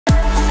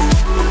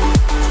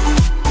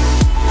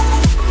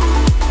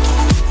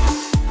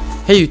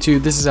Hey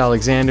YouTube, this is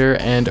Alexander,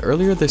 and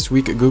earlier this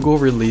week Google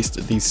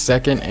released the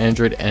second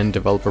Android N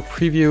developer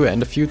preview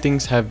and a few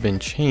things have been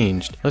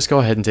changed. Let's go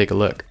ahead and take a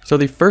look. So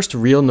the first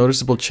real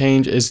noticeable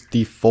change is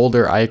the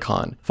folder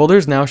icon.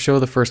 Folders now show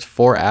the first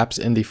 4 apps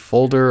in the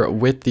folder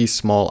with these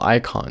small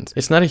icons.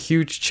 It's not a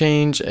huge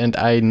change and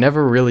I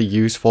never really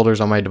use folders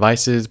on my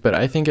devices, but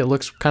I think it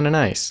looks kind of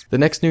nice. The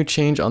next new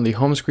change on the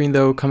home screen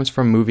though comes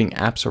from moving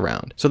apps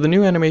around. So the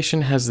new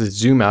animation has the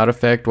zoom out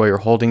effect while you're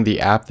holding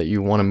the app that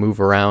you want to move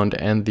around,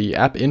 and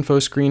the app info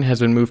screen has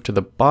been moved to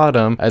the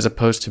bottom as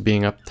opposed to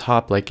being up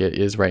top like it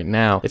is right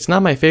now. It's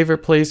not my favorite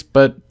place,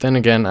 but then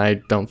again, I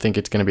don't think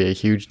it's going to be a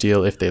huge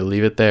deal if they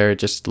leave it there. It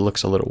just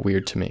looks a little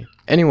weird to me.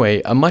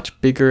 Anyway, a much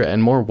bigger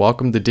and more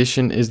welcomed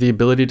addition is the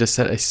ability to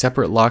set a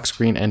separate lock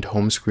screen and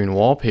home screen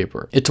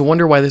wallpaper. It's a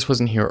wonder why this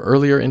wasn't here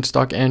earlier in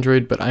stock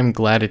Android, but I'm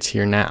glad it's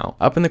here now.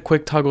 Up in the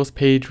quick toggles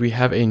page, we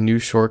have a new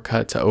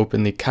shortcut to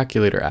open the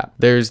calculator app.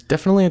 There's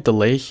definitely a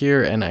delay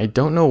here, and I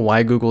don't know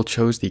why Google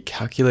chose the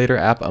calculator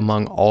app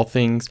among all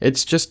things.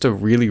 It's just a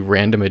really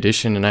random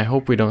addition, and I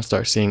hope we don't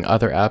start seeing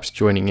other apps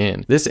joining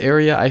in. This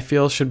area I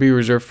feel should be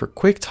reserved for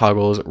quick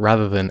toggles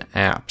rather than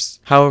apps.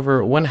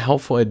 However, one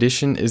helpful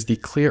addition is the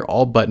clear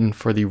all button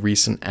for the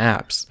recent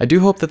apps. I do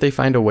hope that they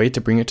find a way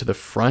to bring it to the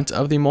front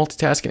of the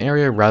multitasking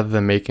area rather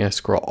than making us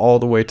scroll all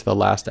the way to the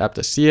last app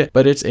to see it,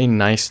 but it's a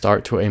nice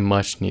start to a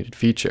much needed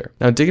feature.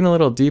 Now digging a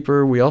little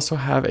deeper, we also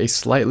have a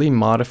slightly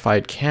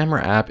modified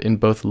camera app in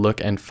both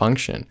look and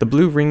function. The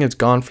blue ring is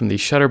gone from the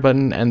shutter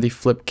button and the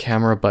flip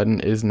camera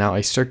button is now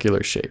a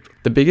circular shape.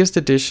 The biggest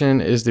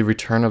addition is the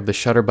return of the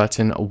shutter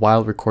button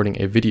while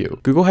recording a video.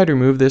 Google had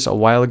removed this a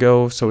while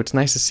ago, so it's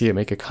nice to see it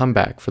make a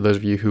comeback for those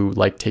of you who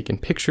like taking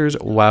pictures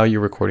while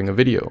you're recording a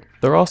video.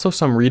 There are also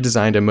some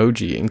redesigned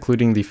emoji,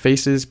 including the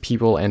faces,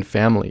 people, and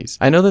families.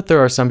 I know that there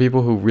are some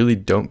people who really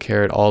don't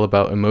care at all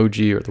about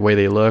emoji or the way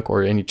they look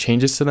or any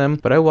changes to them,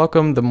 but I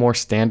welcome the more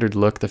standard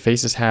look the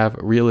faces have,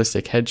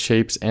 realistic head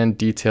shapes, and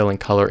detail and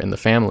color in the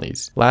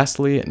families.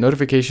 Lastly,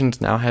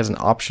 notifications now has an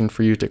option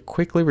for you to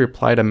quickly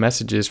reply to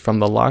messages from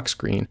the lock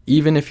screen,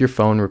 even if your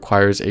phone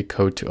requires a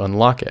code to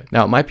unlock it.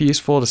 Now, it might be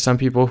useful to some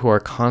people who are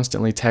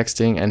constantly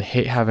texting and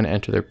hate having to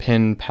enter their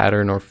PIN,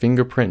 pattern, or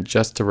fingerprint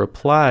just to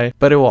reply,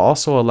 but it will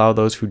also allow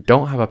those who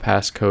don't have a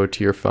passcode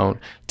to your phone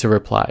to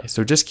reply,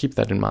 so just keep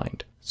that in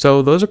mind.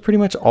 So those are pretty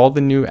much all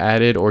the new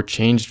added or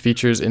changed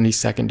features in the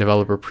second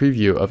developer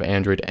preview of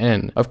Android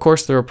N. Of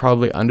course, there are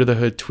probably under the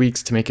hood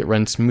tweaks to make it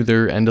run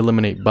smoother and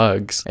eliminate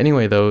bugs.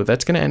 Anyway though,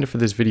 that's going to end it for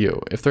this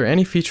video. If there are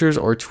any features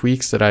or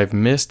tweaks that I've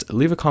missed,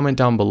 leave a comment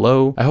down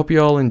below. I hope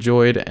you all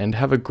enjoyed and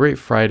have a great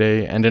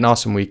Friday and an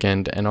awesome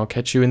weekend, and I'll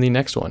catch you in the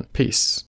next one. Peace.